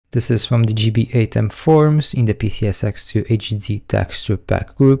This is from the GB8M forums in the PCSX2 HD texture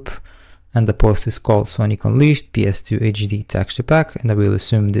pack group, and the post is called Sonic Unleashed PS2 HD texture pack, and I will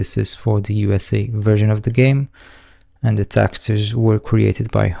assume this is for the USA version of the game, and the textures were created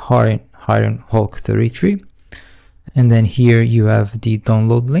by Hiron Hulk 33. And then here you have the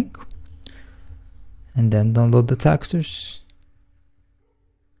download link, and then download the textures.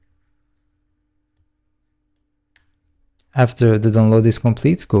 After the download is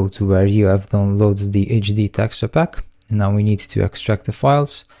complete, go to where you have downloaded the HD texture pack. Now we need to extract the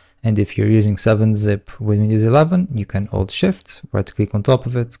files, and if you're using 7-zip with Windows 11, you can Alt-Shift, right-click on top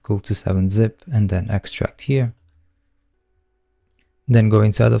of it, go to 7-zip, and then extract here. Then go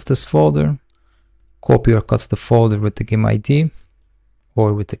inside of this folder, copy or cut the folder with the game ID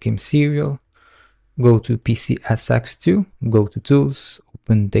or with the game serial, go to PCSX2, go to Tools,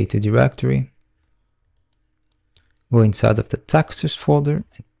 open Data Directory, go inside of the textures folder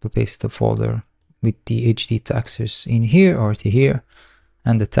and paste the folder with the HD textures in here or to here,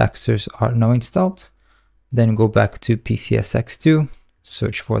 and the textures are now installed. Then go back to PCSX2,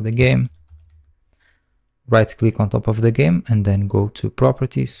 search for the game, right click on top of the game, and then go to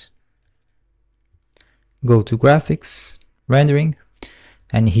Properties, go to Graphics, Rendering,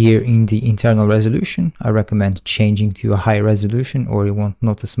 and here in the internal resolution I recommend changing to a high resolution, or you won't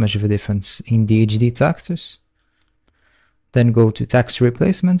notice much of a difference in the HD textures. Then go to Texture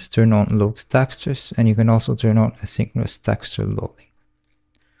Replacement, turn on Load Textures, and you can also turn on Asynchronous Texture Loading.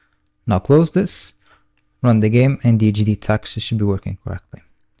 Now close this, run the game, and the HD texture should be working correctly.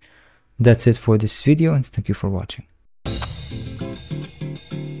 That's it for this video, and thank you for watching.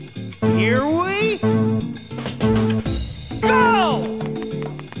 Here we